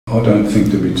I don't think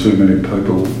there'd be too many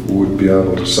people who would be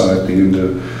able to say at the end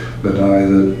of the day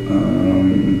that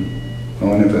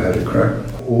I never had a crack.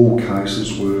 All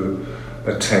cases were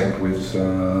attacked with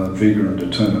vigour and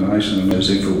determination, and as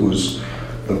if it was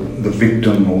the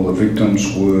victim or the victims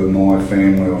were my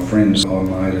family or friends. I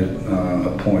made it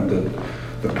a point that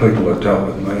the people that dealt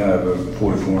with me over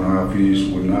 44 and a half years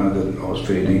would know that I was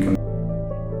fair dinkum.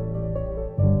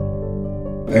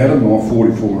 Out of my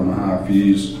 44 and a half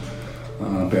years,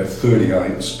 about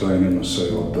 38's been in the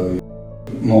CIB.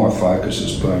 My focus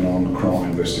has been on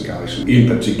crime investigation, in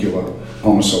particular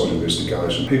homicide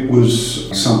investigation. It was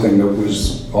something that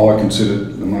I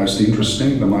considered the most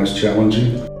interesting, the most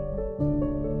challenging.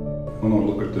 When I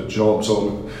look at the jobs, I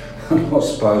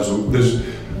suppose there's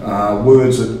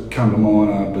words that come to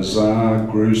mind are bizarre,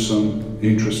 gruesome,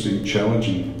 interesting,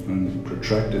 challenging and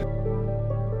protracted.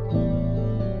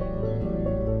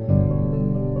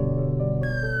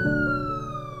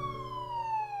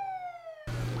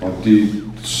 I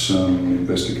did some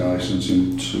investigations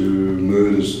into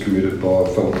murders committed by a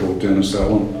fellow called Dennis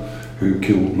Allen, who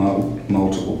killed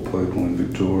multiple people in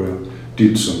Victoria.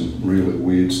 Did some really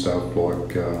weird stuff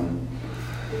like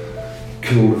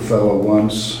killed a fellow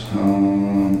once,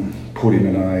 put him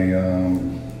in a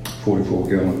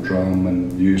 44-gallon drum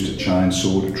and used a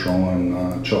chainsaw to try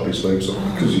and chop his legs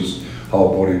off because his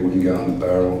whole body wouldn't go in the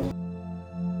barrel.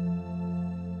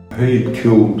 He had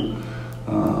killed,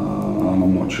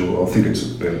 I'm not sure, I think it's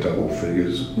about double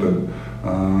figures, but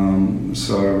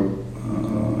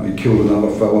he killed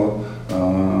another fella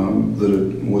that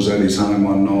was at his home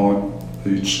one night.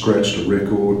 He scratched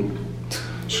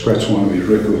one of his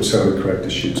records, so he cracked the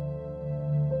shit.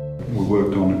 We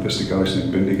worked on investigation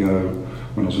in Bendigo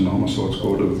when I was in the homicide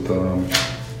squad of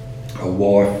a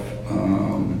wife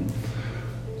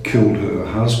killed her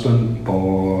husband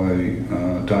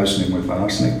by dosing him with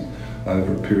arsenic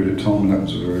over a period of time, and that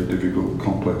was a very difficult,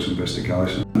 complex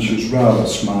investigation. She was rather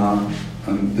smart,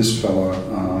 and this fella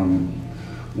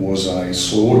was a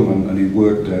slaughterman, and he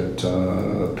worked at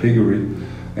a piggery,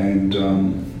 and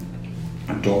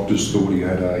doctors thought he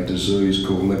had a disease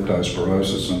called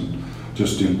leptospirosis, and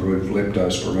just in brief,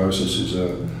 leptospirosis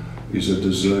is a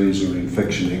disease or an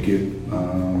infection you get,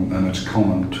 and it's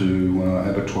common to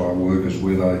abattoir workers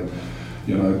where they,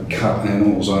 cut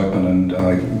animals open and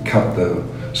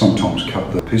sometimes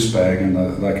cut the piss bag, and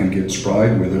they can get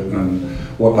sprayed with it, and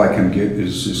what they can get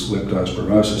is this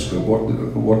leptospirosis. But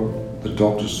what the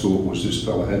doctors thought was this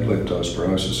fella had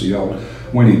leptospirosis.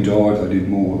 When he died, they did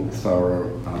more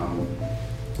thorough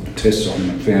tests on him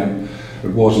and found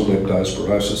it wasn't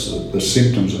leptospirosis. The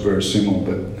symptoms are very similar,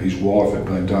 but his wife had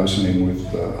been dosing him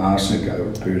with arsenic over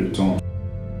a period of time.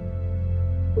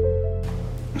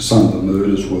 Some of the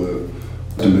murders were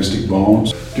domestic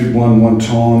violence. Did one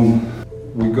time.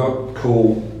 We got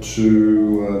called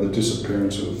to the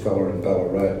disappearance of a fella in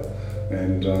Ballarat,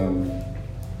 and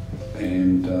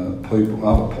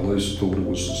other police thought it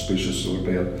was suspicious.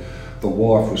 The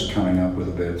wife was coming up with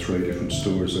about 3 different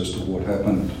stories as to what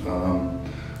happened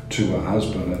to her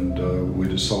husband, and we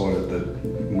decided that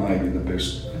maybe the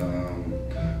best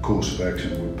course of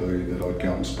action would be that I'd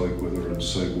go and speak with her and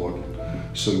see what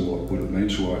would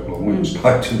eventuate. Well, I went and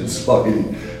spoke to this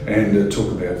lady, and it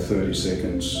took about 30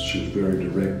 seconds. She was very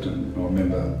direct, and I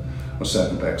remember I sat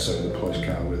in the back seat of the police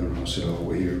car with her, and I said, "Oh,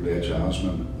 we hear about your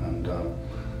husband," and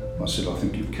I said, "I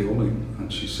think you've killed him,"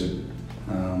 and she said,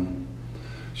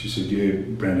 "Yeah,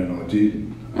 Brandon, I did,"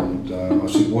 and I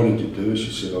said, "What did you do?"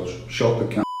 She said, "I shot the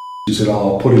cunt." She said,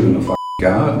 "Oh, I'll put him in the fucking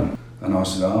garden," and I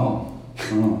said, "Oh."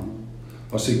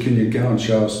 I said, "Can you go and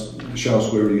show us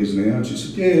where he is now?" And she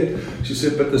said, "Yeah." She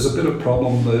said, "But there's a bit of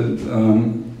problem that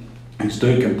he's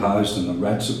decomposed and the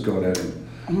rats have got at him."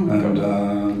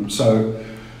 And so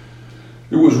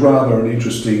it was rather an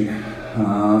interesting,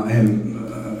 and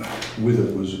with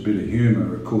it was a bit of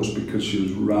humour, of course, because she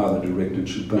was rather direct and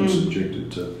she'd been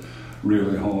subjected to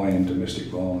really high-end domestic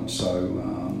violence. So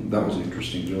that was an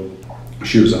interesting job.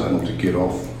 She was able to get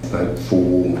off that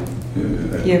fall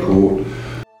at court.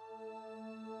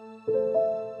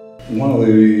 One of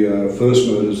the first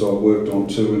murders I worked on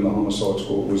too in the homicide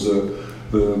squad was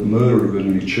the murder of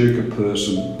an Echuca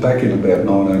person. Back in about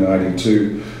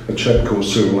 1982, a chap called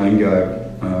Cyril Ango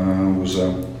was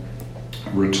a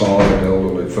retired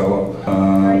elderly fellow,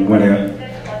 went out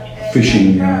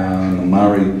fishing in the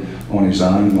Murray on his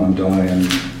own one day, and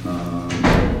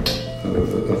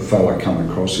a fella come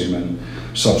across him and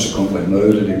subsequently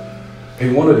murdered him. He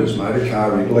wanted his motor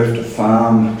car. He'd left a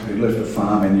farm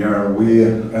in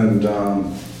Yarrawira, and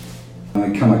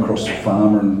he come across the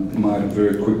farmer and made a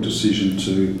very quick decision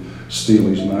to steal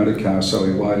his motor car, so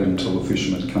he waited until the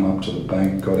fisherman had come up to the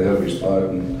bank, got out of his boat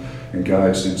and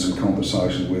engaged in some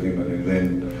conversation with him, and he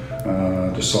then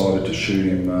decided to shoot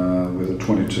him with a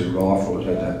 .22 rifle.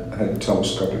 It had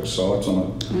telescopic sights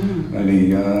on it, and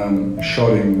he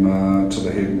shot him to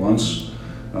the head once,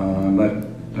 and that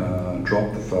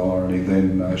dropped the fella, and he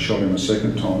then shot him a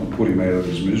second time to put him out of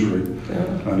his misery.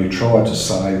 And he tried to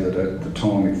say that at the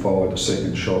time he fired the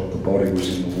second shot, the body was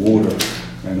in the water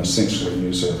and essentially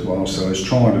New South Wales, so he's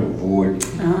trying to avoid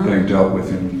being dealt with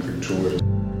in Victoria.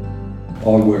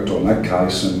 I worked on that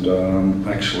case, and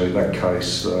actually that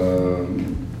case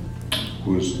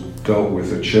was dealt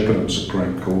with at Shepparton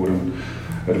Supreme Court, and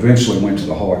it eventually went to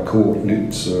the High Court, and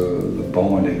it's the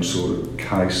binding sort of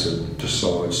case that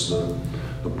decides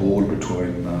the board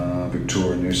between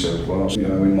Victoria and New South Wales. You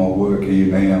know, in my work here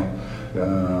now,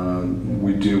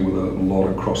 we deal with a lot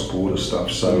of cross-border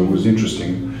stuff, so it was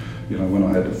interesting, you know, when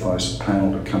I had to face a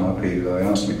panel to come up here, they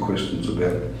asked me questions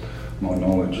about my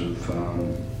knowledge of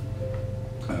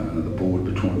the board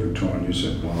between Victoria and New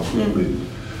South Wales.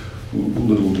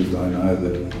 Little did they know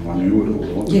that I knew it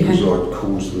all, because I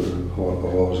caused I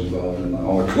was involved in the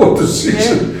High Court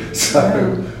decision, so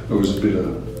it was a bit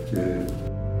of,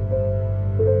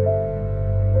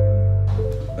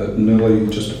 At nearly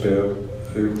just about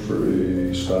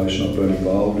every station I've been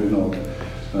involved in,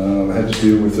 I've had to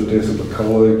deal with the death of a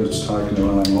colleague that's taken their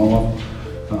own life.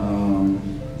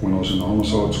 When I was in the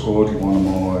homicide squad, one of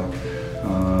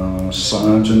my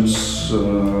sergeants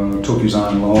took his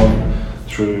own life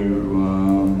through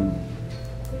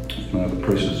the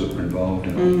pressures that were involved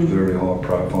in a very high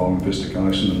profile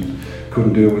investigation, and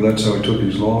couldn't deal with that, so he took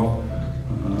his life.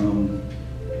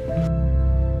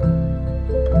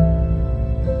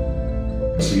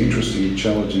 It's the interesting,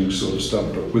 challenging sort of stuff,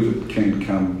 but with it can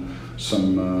come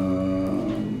some,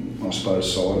 I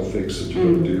suppose, side effects that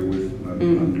you've got to deal with.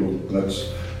 And look, that's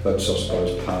I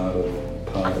suppose part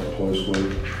of police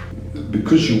work.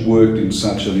 Because you worked in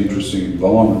such an interesting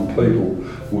environment, people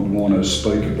would want to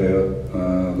speak about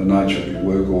the nature of your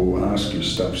work or ask you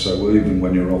stuff. So even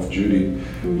when you're off duty,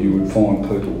 you would find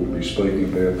people would be speaking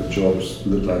about the jobs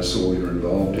that they saw you're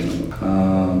involved in.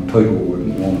 People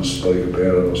wouldn't want to speak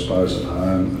about it, I suppose, at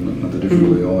home. And the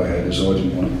difficulty I had is I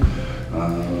didn't want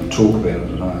to talk about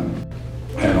it at home.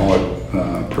 And I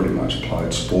pretty much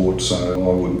played sport, so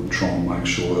I would try and make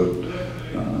sure that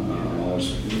I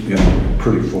was,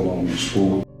 pretty full on with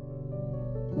sport.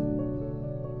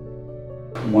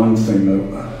 One thing that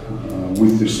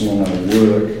with this line of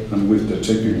work, and with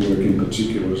detective work in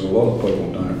particular, is a lot of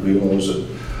people don't realise that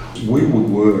we would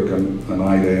work an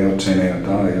 8-hour, 10-hour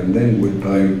day, and then we'd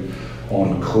be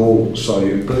on call. So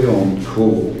you'd be on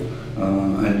call,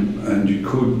 and you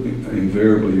could,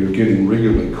 invariably, you're getting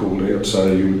regularly called out,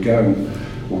 so you would go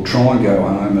or try and go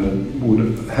home, and it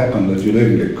would happen that you'd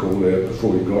even get called out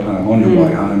before you got home. On your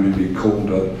way home, you'd be called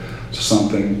to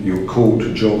something. You were called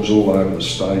to jobs all over the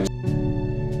state.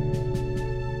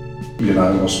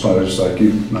 I suppose they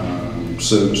give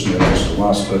service medals to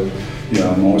us, but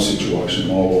in my situation,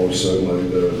 my wife, certainly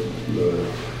the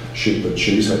shit that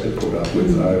she's had to put up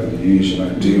with over the years,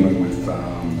 dealing with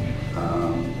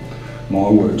my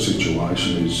work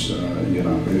situation is,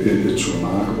 it's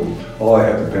remarkable. I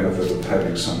had the benefit of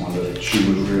having someone that she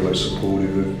was really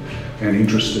supportive of and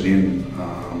interested in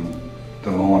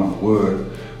the line of work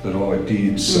that I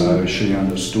did, so she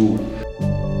understood.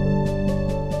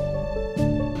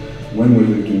 When we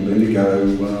lived in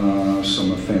Bendigo,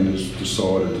 some offenders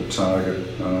decided to target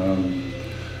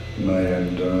me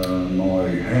and my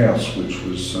house, which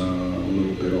was a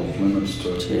little bit off limits to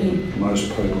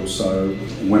most people. So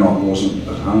when I wasn't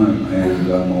at home and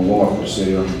my wife was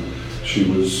there,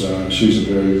 she's a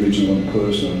very vigilant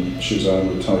person, and she's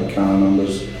able to take car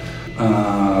numbers.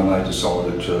 They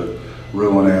decided to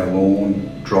ruin our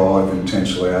lawn, drive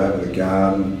intentionally over the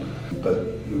garden, but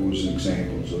there was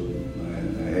examples of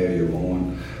how you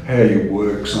line, how you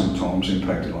work sometimes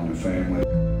impacted on your family.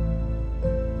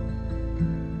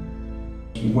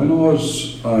 When I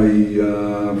was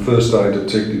a first aid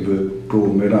detective at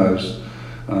Broadmeadows,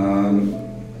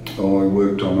 I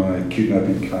worked on a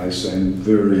kidnapping case, and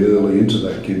very early into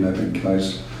that kidnapping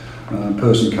case, a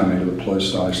person came into the police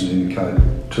station and indicated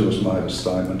to us, made a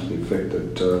statement to the effect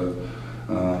that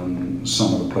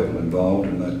some of the people involved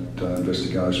in that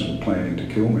investigation were planning to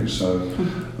kill me. So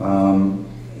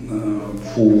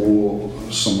for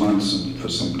some months and for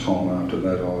some time after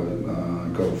that, I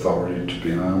got authority to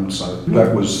be armed. So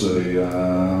that was the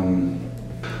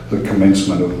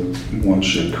commencement of,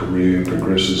 once your career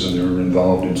progresses and you're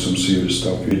involved in some serious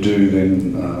stuff, you do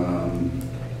then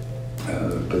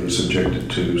be subjected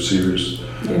to serious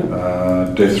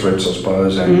death threats, I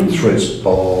suppose, and threats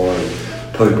by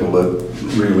people that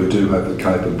really do have the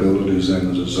capabilities and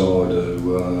the desire to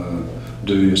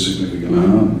do you significant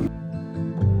harm.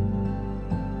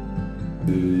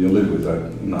 You live with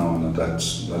that, knowing that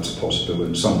that's a possibility.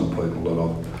 And some of the people that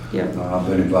I've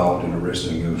been involved in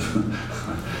arresting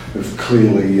have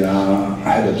clearly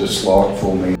had a dislike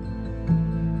for me.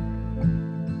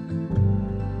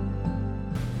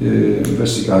 Yeah,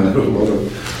 investigated a lot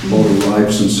of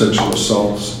rapes and sexual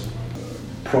assaults.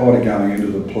 Prior to going into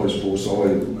the police force, I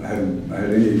hadn't had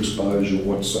any exposure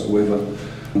whatsoever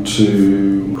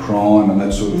to crime and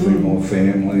that sort of thing. My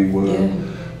family were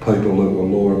people that were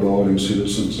law-abiding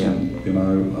citizens and,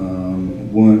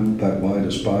 weren't that way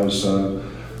disposed. So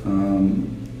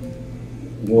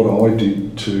what I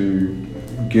did to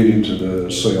get into the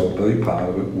CLB part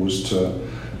of it was to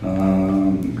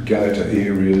go to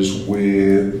areas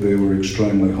where there were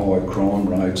extremely high crime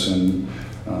rates and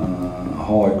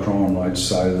high crime rates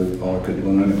so that I could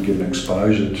learn and get an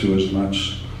exposure to as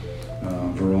much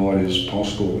variety as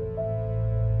possible.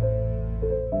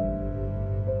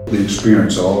 The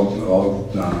experience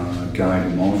I've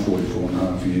gained in my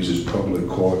 44.5 years is probably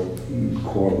quite a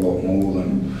lot more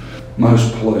than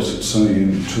most police would see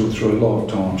in 2 or 3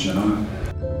 lifetimes,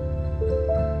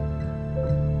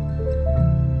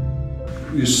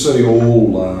 You see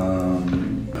all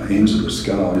ends of the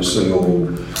scale, you see all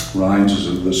ranges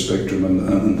of the spectrum,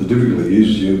 and the difficulty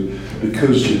is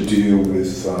because you deal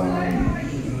with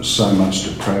so much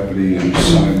depravity and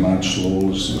so much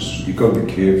lawlessness, you've got to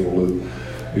be careful of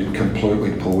it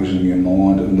completely poisoning your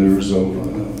mind, and there's a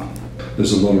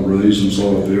lot of reasons, a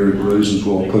lot of varied reasons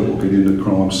why people get into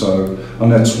crime. And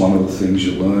that's one of the things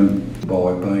you learn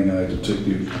by being a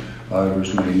detective over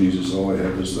as many years as I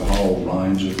have, is the whole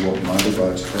range of what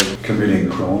motivates people. Committing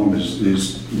crime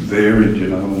is varied,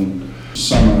 and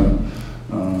some are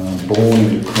born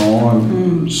into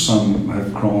crime, some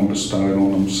have crime bestowed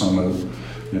on them, some are,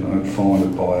 find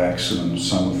it by accident,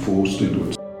 some are forced into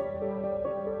it.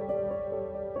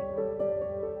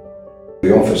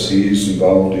 The office here is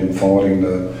involved in fighting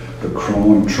the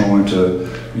crime, trying to,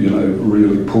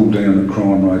 really pull down the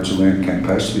crime rates around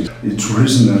Campaspe. It's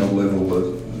risen at a level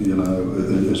that,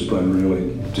 it has been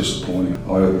really disappointing.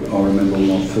 I remember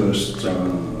when I first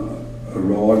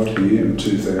arrived here in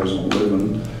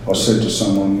 2011, I said to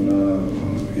someone,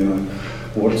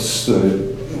 what's the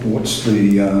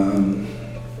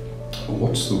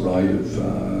rate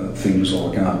of things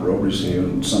like armed robberies here?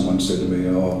 And someone said to me,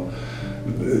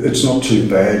 it's not too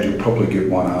bad, you'll probably get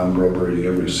one armed robbery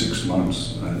every 6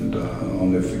 months. And I'll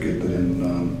never forget that in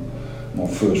my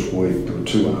first week there were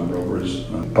 2 armed robberies.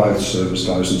 Both service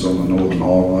stations on the Northern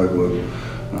Highway were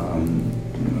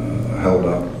held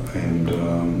up, and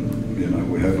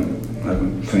we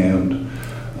haven't found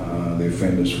the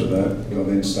offenders for that. I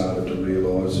then started to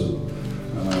realise that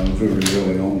very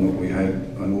early on that we had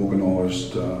an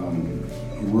organised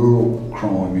rural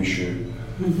crime issue.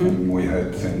 And we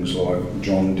had things like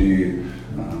John Deere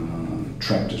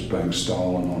tractors being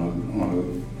stolen on a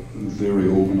very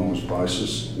organised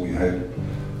basis. We had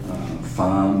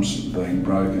farms being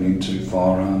broken into,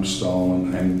 firearms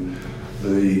stolen, and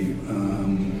the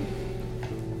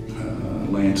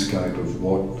landscape of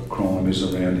what crime is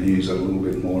around here is a little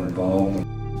bit more involved.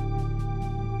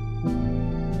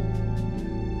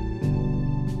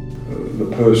 The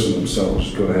person themselves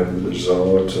has got to have the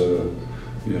desire to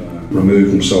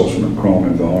remove themselves from a crime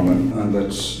environment, and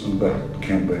that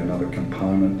can be another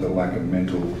component, the lack of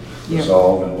mental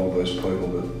resolve in a lot of those people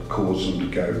that cause them to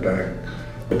go back.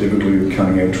 The difficulty with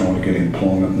coming out trying to get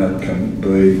employment, and that can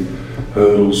be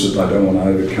hurdles that they don't want to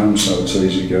overcome, so it's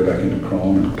easy to go back into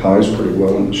crime, and it pays pretty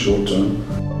well in the short term.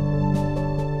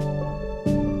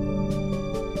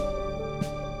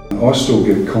 I still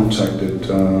get contacted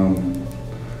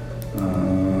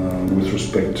with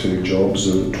respect to jobs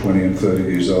that are 20 and 30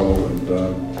 years old,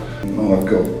 and I've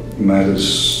got matters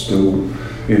still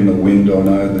in the wind. I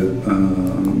know that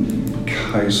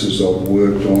cases I've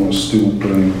worked on are still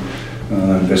being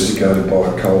investigated by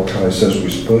a cold case as we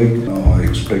speak. I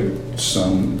expect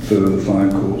some further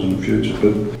phone calls in the future,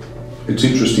 but it's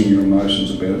interesting your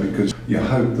emotions about it, because you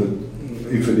hope that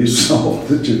if it is solved,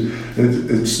 that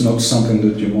it's not something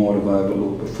that you might have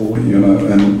overlooked before, and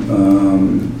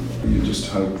you just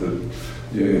hope that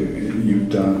you've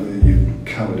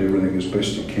covered everything as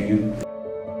best you can.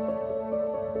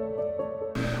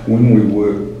 When we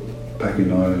worked back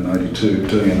in 1982,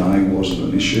 DNA wasn't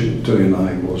an issue.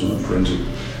 DNA wasn't a forensic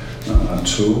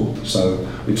tool, so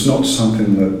it's not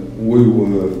something that we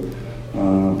were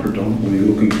predominantly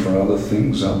looking for other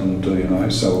things other than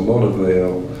DNA. So a lot of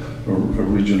our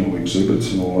original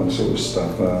exhibits and all that sort of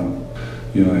stuff are,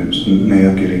 it's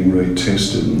now getting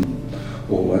retested and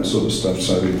all that sort of stuff.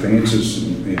 So the advances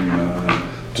in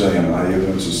DNA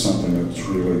evidence is something that's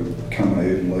really come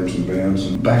ahead in leaps and bounds.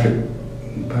 And back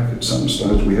at some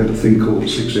stage we had a thing called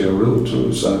 6-hour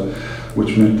realtor,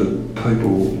 which meant that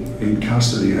people in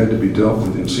custody had to be dealt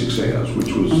with in 6 hours,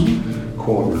 which was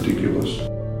quite ridiculous.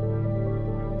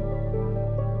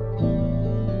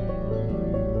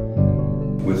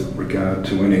 With regard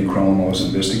to any crime I was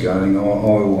investigating, I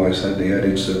always had the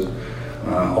adage that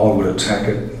I would attack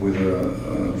it with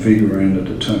a vigour and a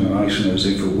determination as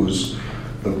if it was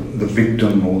the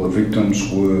victim or the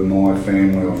victims were my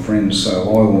family or friends. So I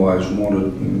always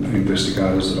wanted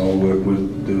investigators that I work with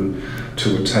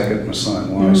to attack it in the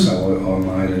same way. So I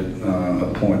made it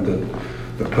a point that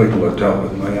the people that dealt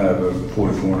with me over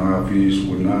 44 and a half years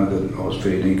would know that I was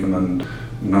fair dinkum and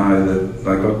know that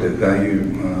they got their value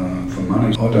for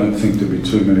money. I don't think there'd be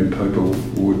too many people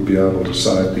who would be able to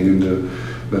say at the end of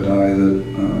the day that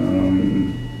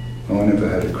I never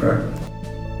had a crack.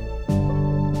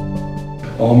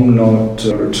 I'm not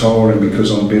retiring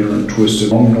because I'm bitter and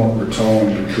twisted. I'm not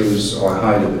retiring because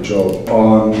I hated the job.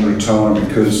 I'm retiring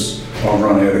because I've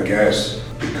run out of gas.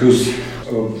 Because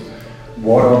of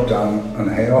what I've done and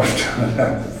how I've done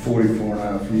it for 44 and a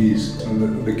half years.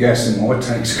 And the gas in my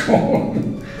tank's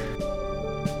gone.